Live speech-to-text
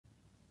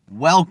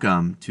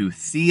Welcome to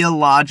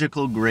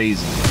Theological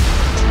Grazing.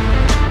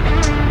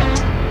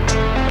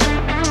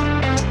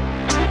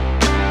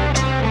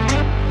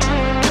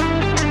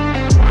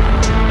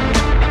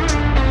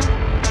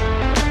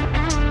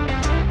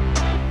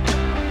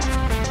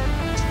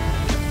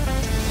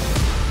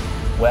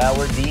 Well,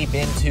 we're deep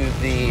into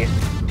the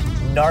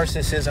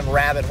narcissism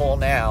rabbit hole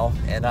now,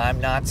 and I'm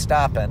not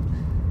stopping.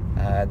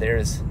 There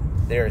is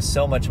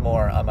so much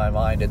more on my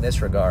mind in this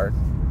regard.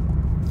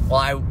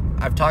 Well,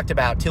 I've talked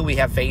about Till We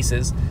Have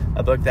Faces,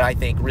 a book that I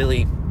think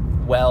really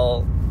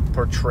well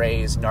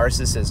portrays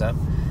narcissism.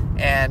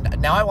 And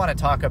now I want to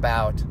talk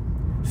about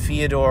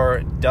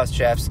Fyodor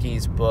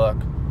Dostoevsky's book,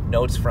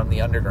 Notes from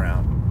the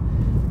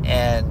Underground.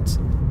 And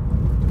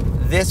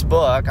this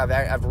book,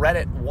 I've read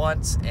it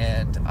once,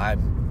 and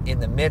I'm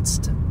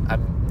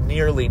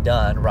nearly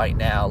done right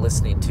now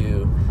listening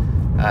to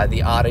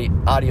the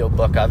audio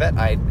book of it.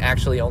 I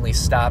actually only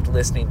stopped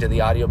listening to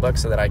the audiobook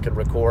so that I could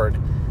record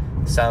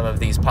some of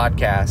these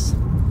podcasts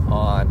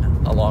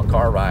on a long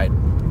car ride.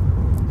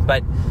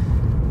 But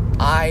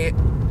I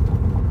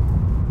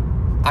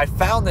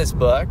found this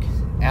book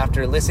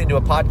after listening to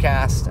a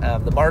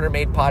podcast, the Martyr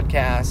Made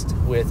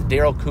podcast with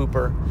Daryl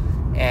Cooper.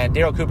 And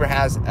Daryl Cooper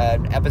has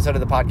an episode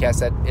of the podcast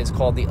that is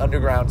called The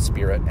Underground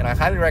Spirit, and I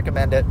highly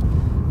recommend it.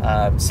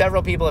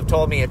 Several people have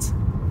told me it's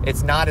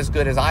not as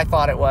good as I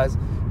thought it was,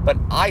 but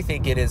I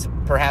think it is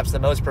perhaps the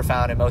most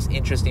profound and most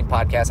interesting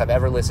podcast I've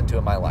ever listened to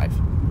in my life.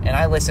 And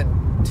I listen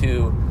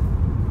to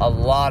a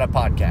lot of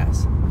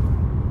podcasts,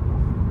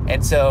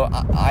 and so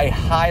I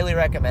highly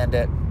recommend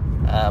it.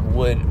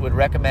 Would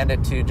recommend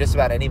it to just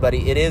about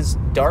anybody. It is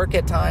dark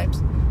at times,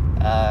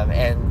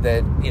 and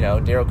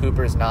Daryl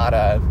Cooper is not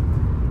a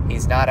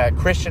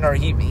Christian, or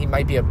he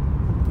might be a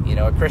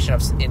Christian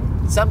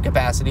in some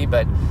capacity,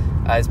 but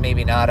is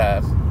maybe not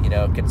a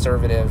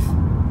conservative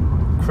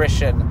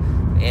Christian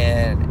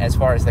in as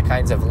far as the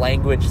kinds of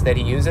language that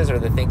he uses or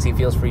the things he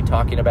feels free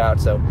talking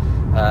about. So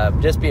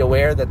just be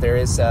aware that there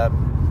is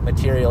some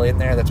material in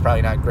there that's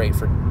probably not great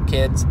for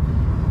kids.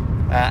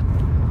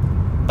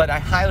 But I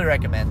highly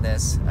recommend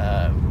this,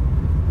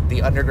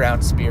 The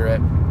Underground Spirit.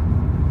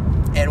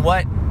 And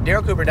what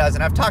Daryl Cooper does,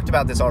 and I've talked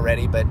about this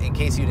already, but in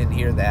case you didn't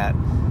hear that,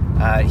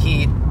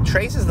 he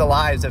traces the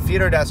lives of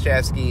Fyodor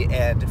Dostoevsky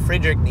and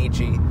Friedrich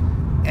Nietzsche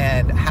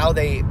and how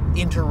they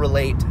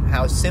interrelate,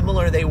 how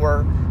similar they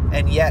were,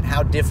 and yet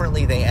how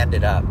differently they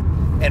ended up.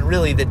 And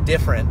really the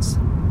difference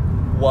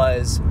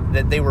was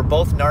that they were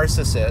both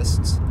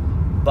narcissists,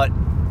 but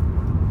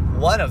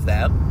one of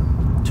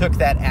them took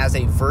that as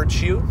a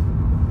virtue.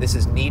 This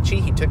is Nietzsche.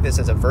 He took this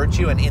as a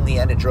virtue, and in the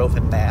end it drove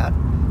him mad.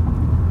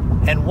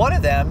 And one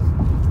of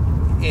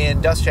them, in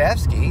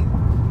Dostoevsky,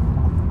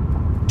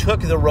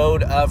 took the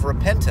road of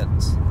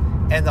repentance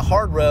and the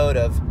hard road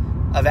of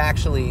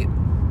actually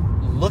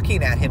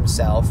looking at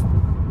himself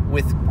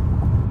with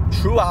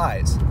true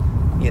eyes,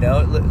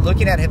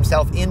 looking at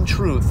himself in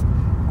truth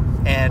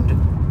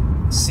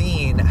and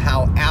seeing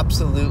how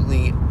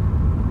absolutely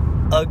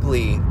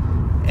ugly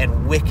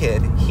and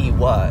wicked he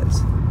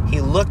was.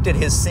 He looked at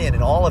his sin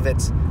and all of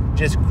its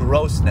just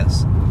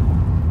grossness,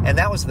 and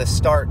that was the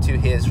start to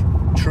his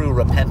true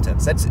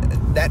repentance.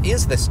 That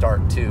is the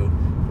start to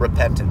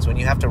repentance, when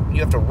you have to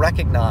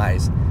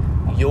recognize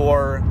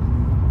your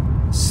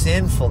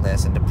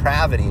sinfulness and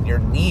depravity and your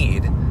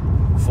need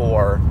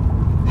for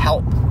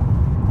help.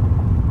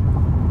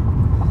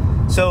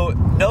 So,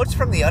 Notes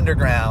from the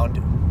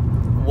Underground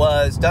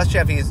was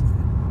Dostoevsky's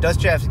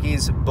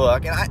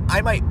book, and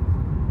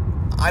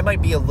I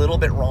might be a little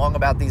bit wrong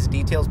about these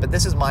details, but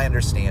this is my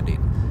understanding,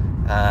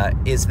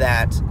 is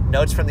that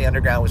Notes from the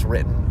Underground was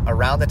written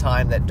around the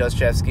time that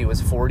Dostoevsky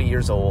was 40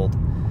 years old,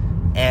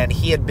 and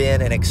he had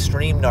been an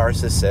extreme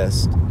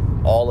narcissist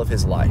all of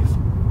his life.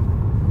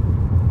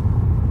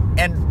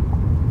 And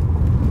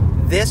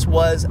this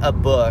was a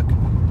book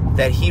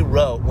that he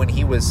wrote when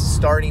he was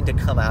starting to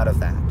come out of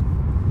that.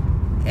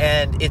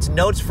 And it's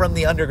Notes from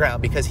the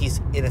Underground because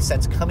he's, in a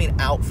sense, coming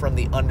out from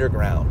the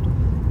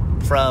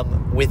underground,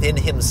 from within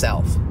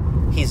himself.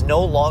 He's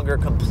no longer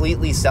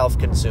completely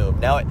self-consumed.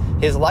 Now,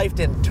 his life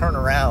didn't turn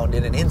around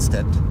in an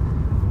instant,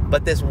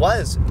 but this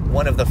was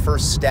one of the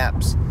first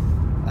steps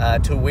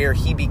to where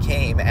he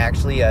became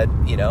actually a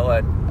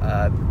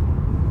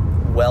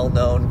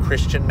well-known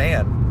Christian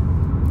man.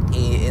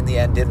 He, in the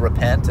end, did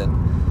repent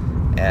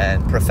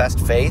and professed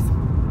faith,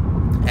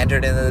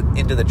 entered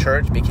into the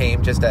church,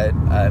 became just a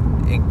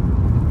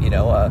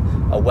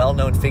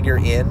well-known figure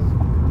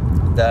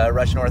in the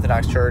Russian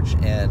Orthodox Church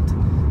and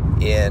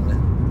in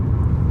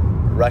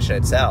Russia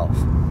itself.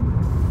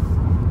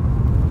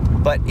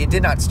 But it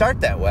did not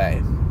start that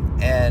way,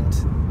 and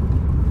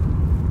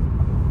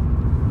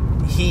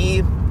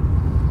he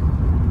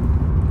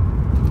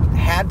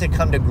had to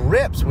come to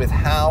grips with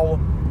how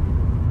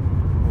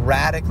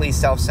radically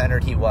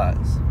self-centered he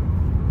was.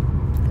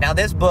 Now,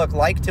 this book,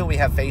 like Till We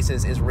Have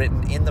Faces, is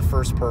written in the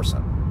first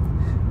person.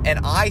 And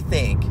I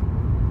think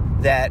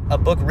that a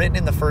book written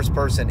in the first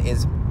person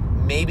is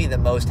maybe the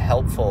most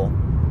helpful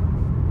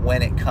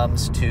when it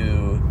comes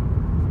to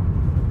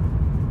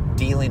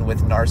dealing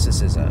with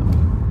narcissism.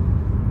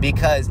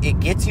 because it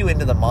gets you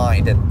into the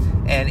mind.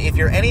 And if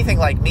you're anything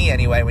like me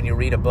anyway, when you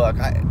read a book,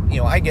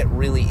 I get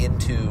really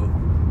into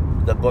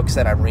the books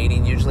that I'm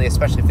reading usually,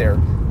 especially if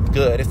they're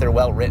good, if they're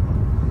well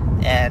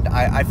written. And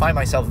I find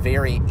myself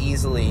very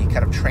easily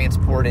kind of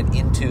transported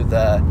into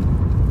the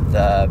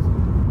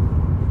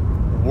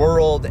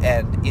world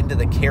and into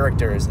the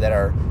characters that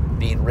are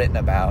being written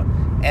about.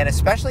 And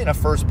especially in a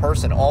first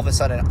person, all of a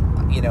sudden,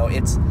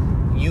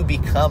 you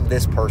become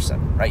this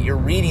person, right? You're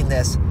reading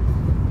this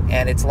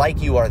and it's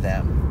like you are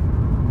them.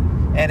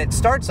 And it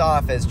starts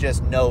off as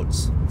just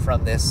notes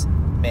from this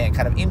man,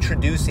 kind of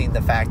introducing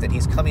the fact that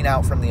he's coming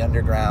out from the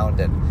underground,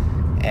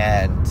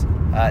 and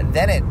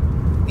then it,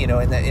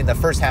 in the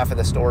first half of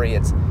the story,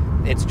 it's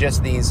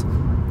just these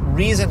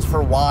reasons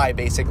for why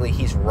basically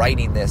he's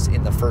writing this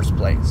in the first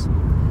place,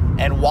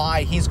 and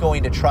why he's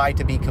going to try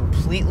to be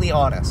completely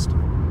honest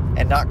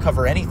and not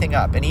cover anything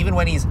up. And even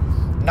when he's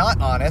not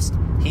honest,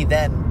 he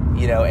then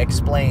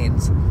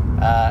explains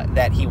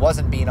that he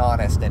wasn't being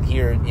honest, and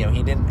here,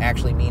 he didn't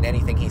actually mean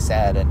anything he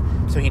said.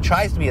 And so he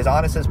tries to be as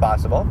honest as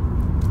possible.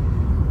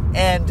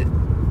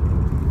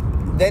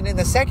 And then in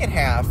the second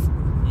half,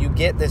 you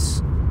get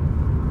this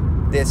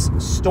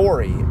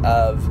story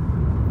of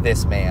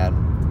this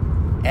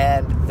man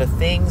and the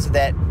things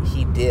that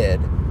he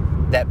did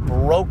that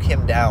broke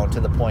him down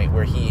to the point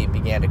where he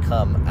began to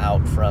come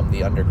out from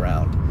the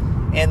underground.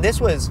 And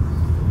it's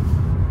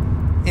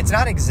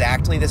not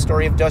exactly the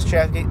story of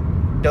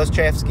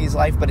Dostoevsky's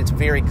life, but it's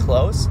very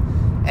close,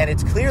 and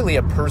it's clearly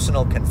a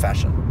personal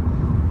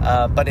confession.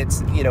 But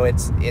it's in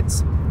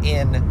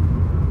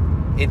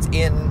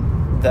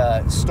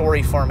the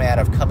story format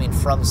of coming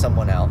from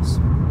someone else.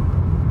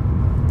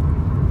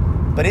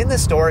 But in the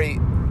story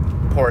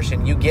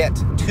portion, you get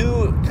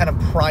two kind of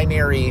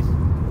primary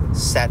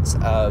sets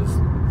of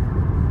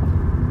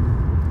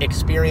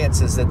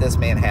experiences that this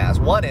man has.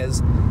 One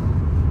is,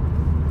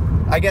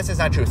 I guess it's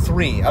not true,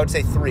 three. I would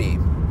say three.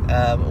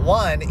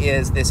 One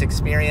is this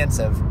experience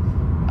of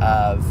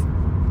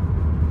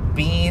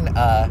being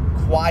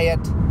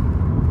quiet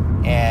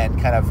and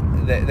kind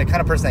of the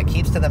kind of person that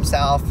keeps to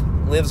themselves,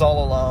 lives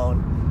all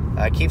alone,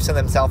 keeps to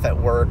themselves at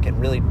work, and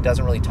really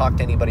doesn't really talk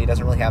to anybody,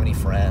 doesn't really have any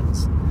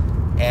friends,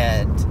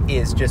 and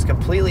is just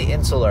completely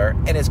insular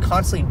and is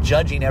constantly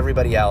judging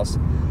everybody else,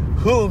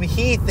 whom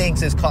he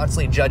thinks is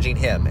constantly judging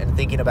him and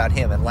thinking about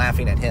him and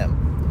laughing at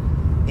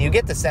him. You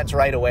get the sense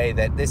right away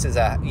that this is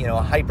a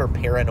hyper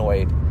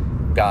paranoid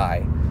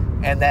guy,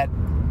 and that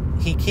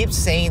he keeps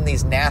saying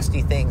these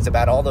nasty things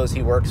about all those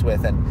he works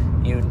with,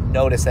 and you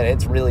notice that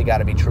it's really got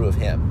to be true of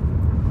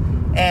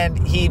him. And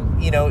he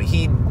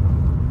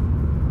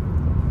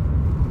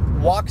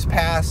walks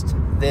past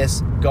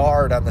this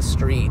guard on the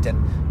street,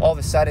 and all of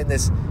a sudden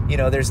there's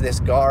this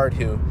guard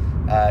who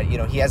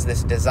he has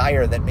this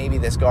desire that maybe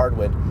this guard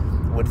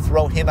would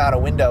throw him out a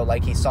window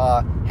like he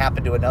saw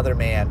happen to another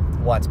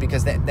man once,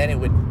 because then it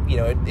would,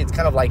 it's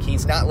kind of like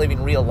he's not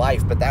living real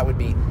life, but that would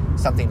be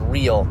something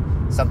real,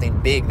 something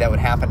big that would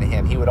happen to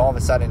him. He would all of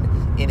a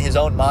sudden, in his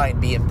own mind,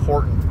 be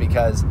important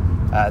because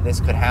this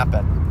could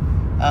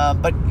happen.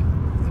 But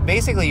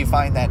basically you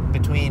find that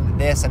between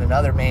this and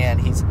another man,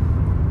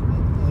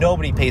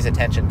 nobody pays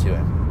attention to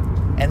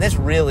him. And this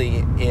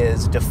really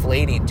is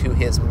deflating to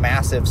his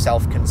massive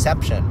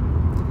self-conception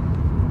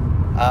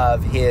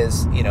of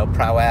his,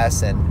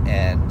 prowess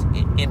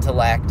and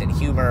intellect and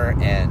humor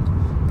and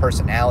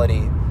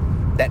personality,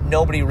 that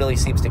nobody really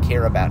seems to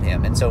care about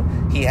him. And so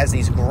he has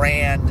these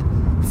grand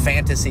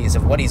fantasies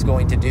of what he's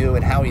going to do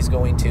and how he's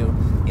going to,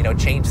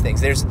 change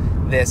things. There's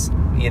this,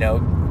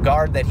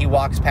 guard that he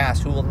walks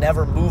past who will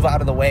never move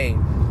out of the way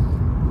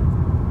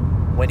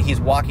when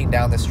he's walking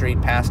down the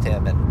street past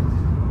him.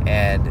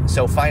 And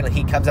so finally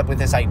he comes up with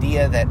this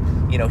idea that,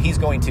 he's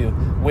going to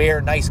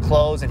wear nice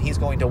clothes and he's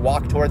going to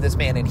walk toward this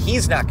man and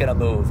he's not going to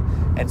move.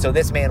 And so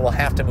this man will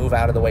have to move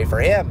out of the way for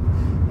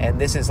him. And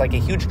this is like a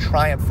huge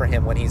triumph for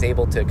him when he's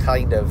able to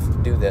kind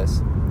of do this.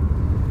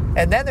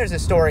 And then there's a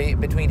story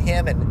between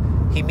him,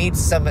 and he meets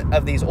some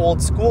of these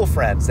old school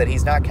friends that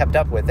he's not kept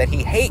up with, that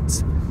he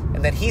hates,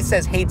 and that he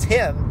says hates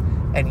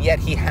him, and yet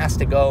he has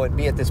to go and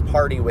be at this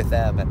party with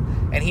them.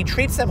 And he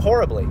treats them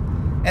horribly.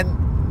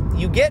 And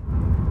you get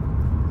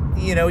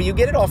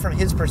it all from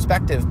his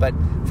perspective, but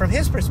from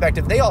his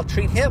perspective, they all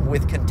treat him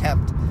with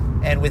contempt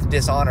and with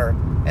dishonor,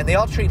 and they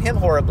all treat him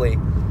horribly.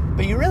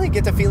 But you really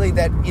get the feeling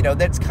that,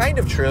 that's kind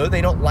of true.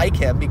 They don't like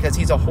him because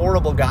he's a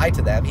horrible guy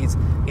to them. He's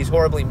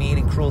horribly mean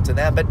and cruel to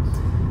them.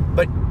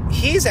 But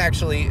he's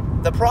actually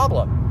the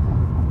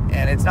problem,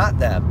 and it's not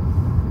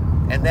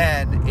them. And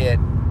then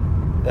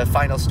the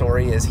final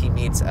story is he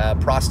meets a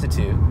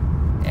prostitute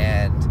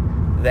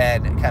and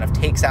then kind of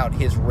takes out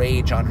his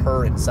rage on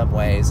her in some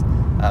ways,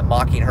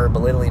 mocking her,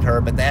 belittling her,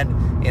 but then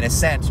in a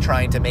sense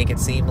trying to make it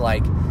seem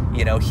like,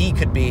 he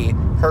could be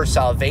her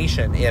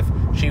salvation if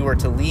she were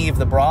to leave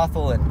the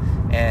brothel,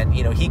 and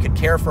he could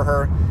care for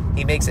her.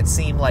 He makes it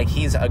seem like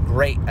he's a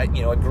great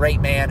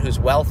man who's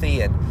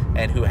wealthy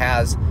and who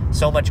has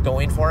so much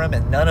going for him,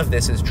 and none of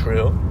this is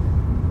true.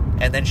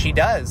 And then she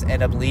does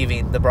end up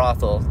leaving the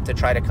brothel to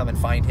try to come and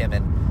find him,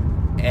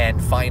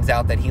 and finds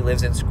out that he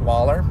lives in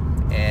squalor,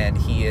 and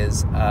he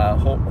is a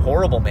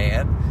horrible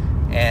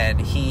man, and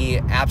he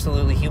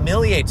absolutely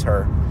humiliates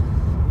her.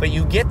 But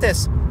you get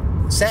this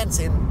sense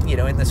in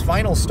this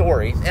final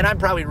story, and I'm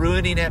probably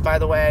ruining it, by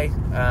the way.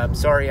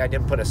 Sorry I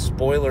didn't put a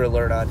spoiler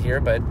alert on here,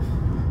 but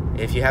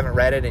if you haven't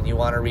read it and you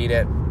want to read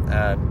it,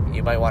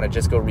 you might want to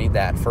just go read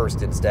that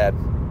first instead.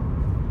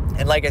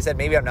 And like I said,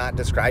 maybe I'm not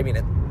describing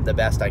it the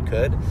best I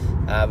could.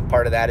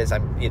 Part of that is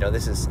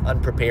this is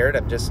unprepared.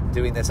 I'm just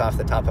doing this off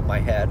the top of my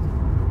head.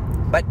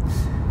 But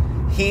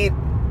he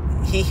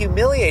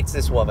humiliates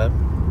this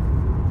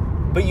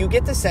woman, but you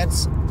get the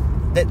sense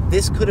that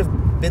this could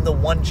have been the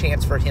one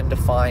chance for him to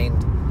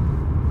find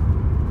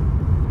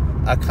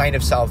a kind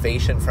of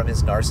salvation from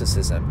his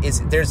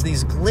narcissism. There's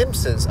these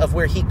glimpses of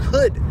where he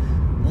could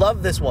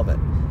love this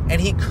woman, and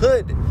he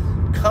could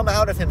come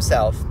out of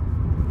himself,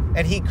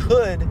 and he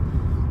could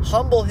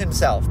humble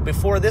himself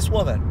before this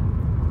woman.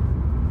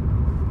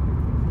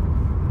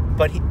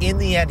 But in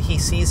the end, he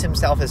sees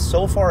himself as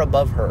so far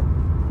above her,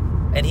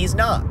 and he's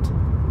not.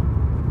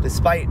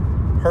 Despite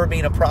her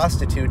being a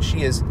prostitute,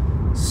 she is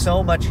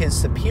so much his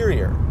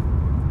superior.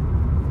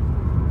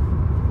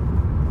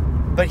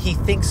 But he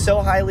thinks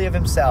so highly of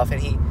himself,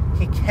 and he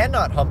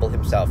cannot humble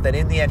himself, that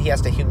in the end he has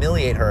to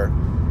humiliate her,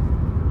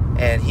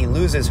 and he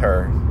loses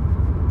her,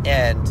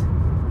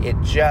 and it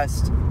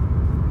just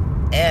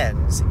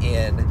ends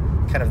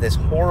in kind of this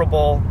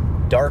horrible,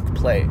 dark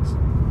place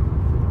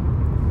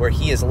where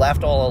he is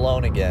left all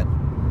alone again.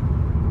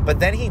 But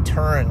then he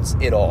turns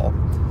it all,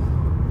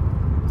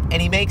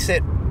 and he makes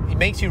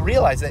you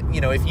realize that,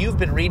 if you've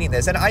been reading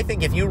this, and I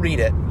think if you read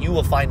it, you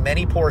will find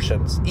many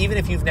portions, even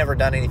if you've never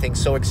done anything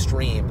so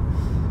extreme,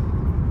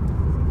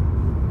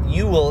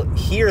 you will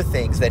hear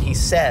things that he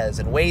says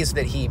and ways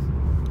that he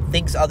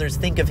thinks others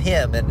think of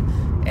him,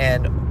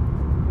 and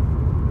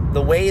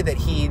the way that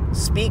he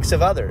speaks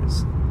of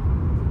others,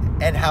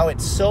 and how it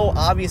so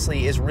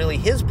obviously is really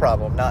his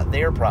problem, not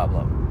their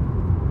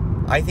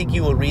problem. I think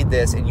you will read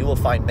this and you will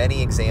find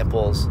many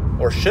examples,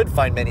 or should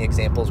find many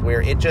examples,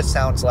 where it just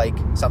sounds like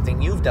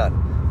something you've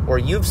done, or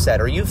you've said,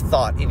 or you've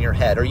thought in your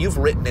head, or you've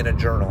written in a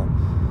journal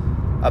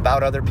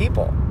about other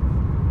people.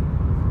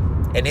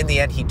 And in the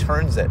end, he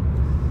turns it.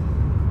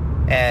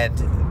 And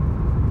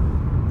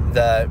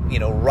the,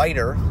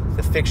 writer,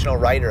 the fictional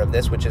writer of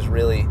this, which is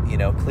really,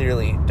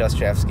 clearly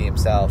Dostoevsky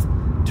himself,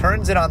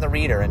 turns it on the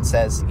reader and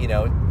says,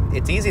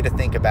 it's easy to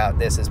think about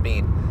this as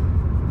being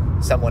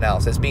someone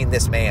else, as being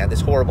this man,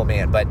 this horrible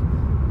man, but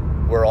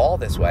we're all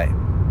this way.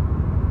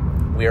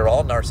 We are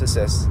all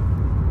narcissists.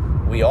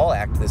 We all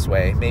act this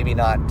way, maybe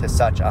not to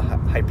such a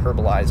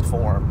hyperbolized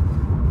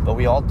form, but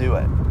we all do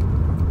it.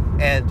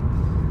 And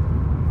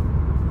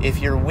if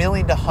you're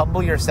willing to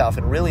humble yourself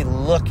and really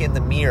look in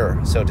the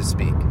mirror, so to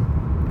speak.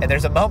 And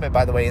there's a moment,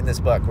 by the way, in this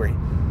book where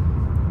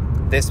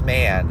this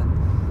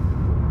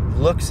man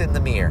looks in the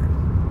mirror.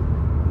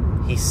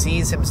 He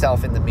sees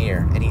himself in the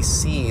mirror, and he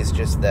sees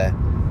just the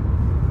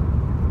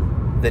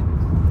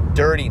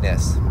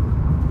dirtiness.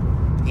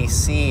 He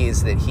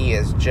sees that he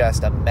is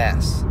just a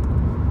mess.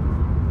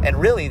 And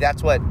really,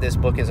 that's what this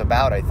book is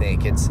about, I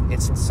think. It's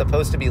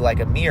supposed to be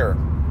like a mirror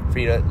for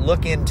you to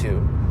look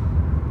into,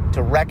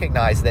 to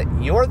recognize that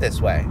you're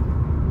this way.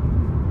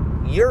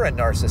 You're a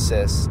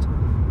narcissist.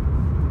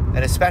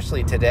 And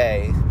especially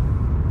today,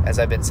 as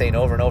I've been saying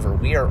over and over,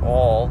 we are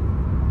all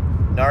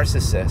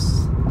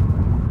narcissists.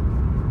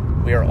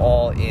 We are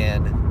all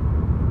in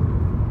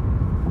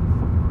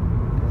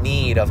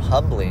need of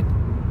humbling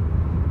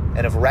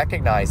and of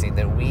recognizing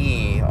that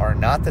we are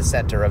not the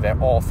center of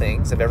all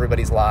things, of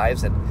everybody's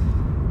lives,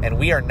 and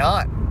we are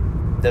not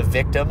the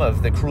victim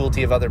of the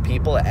cruelty of other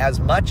people as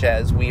much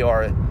as we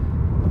are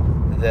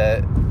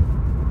the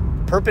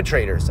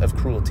perpetrators of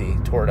cruelty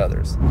toward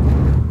others.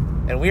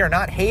 And we are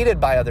not hated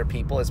by other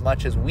people as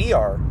much as we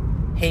are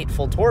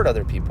hateful toward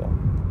other people.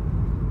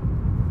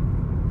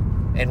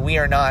 And we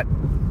are not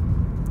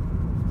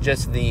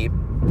just the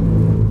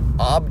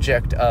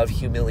object of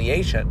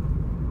humiliation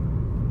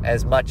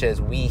as much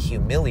as we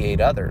humiliate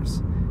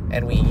others.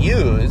 And we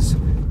use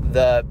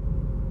the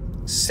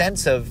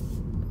sense of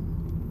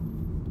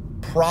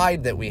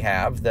pride that we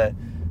have, the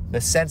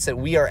sense that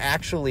we are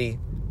actually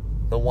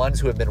the ones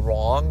who have been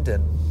wronged,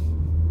 and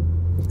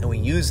we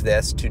use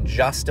this to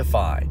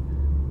justify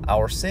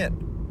our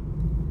sin.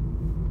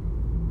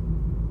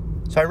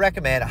 So I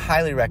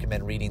highly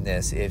recommend reading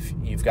this if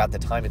you've got the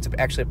time. It's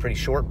actually a pretty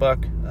short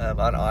book.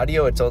 On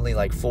audio, it's only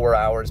like 4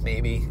 hours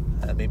maybe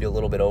a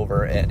little bit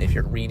over. And if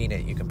you're reading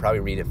it, you can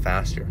probably read it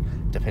faster,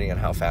 depending on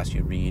how fast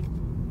you read.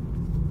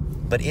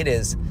 But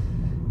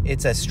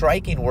it's a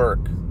striking work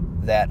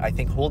that I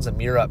think holds a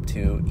mirror up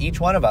to each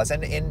one of us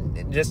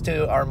and just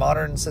to our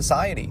modern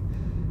society.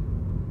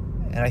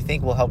 And I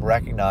think will help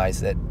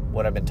recognize that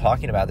what I've been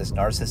talking about, this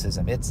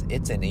narcissism,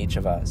 it's in each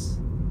of us.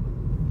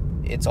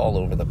 It's all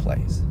over the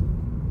place.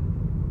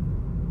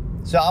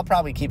 So I'll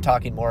probably keep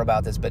talking more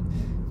about this, but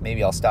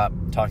maybe I'll stop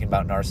talking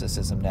about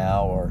narcissism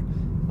now or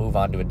move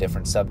on to a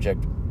different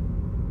subject.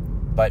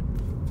 But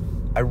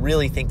I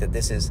really think that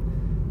this is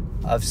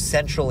of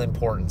central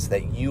importance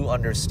that you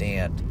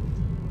understand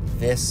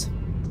this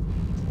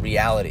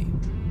reality,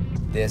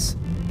 this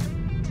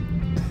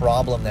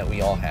problem that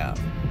we all have.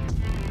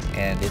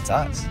 And it's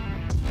us.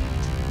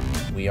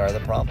 We are the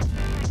problem.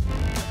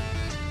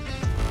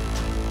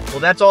 Well,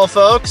 that's all,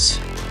 folks.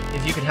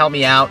 If you could help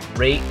me out,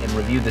 rate and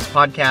review this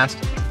podcast,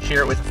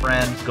 share it with a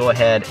friend, go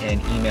ahead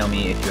and email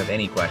me if you have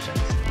any questions.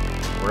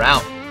 We're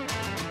out.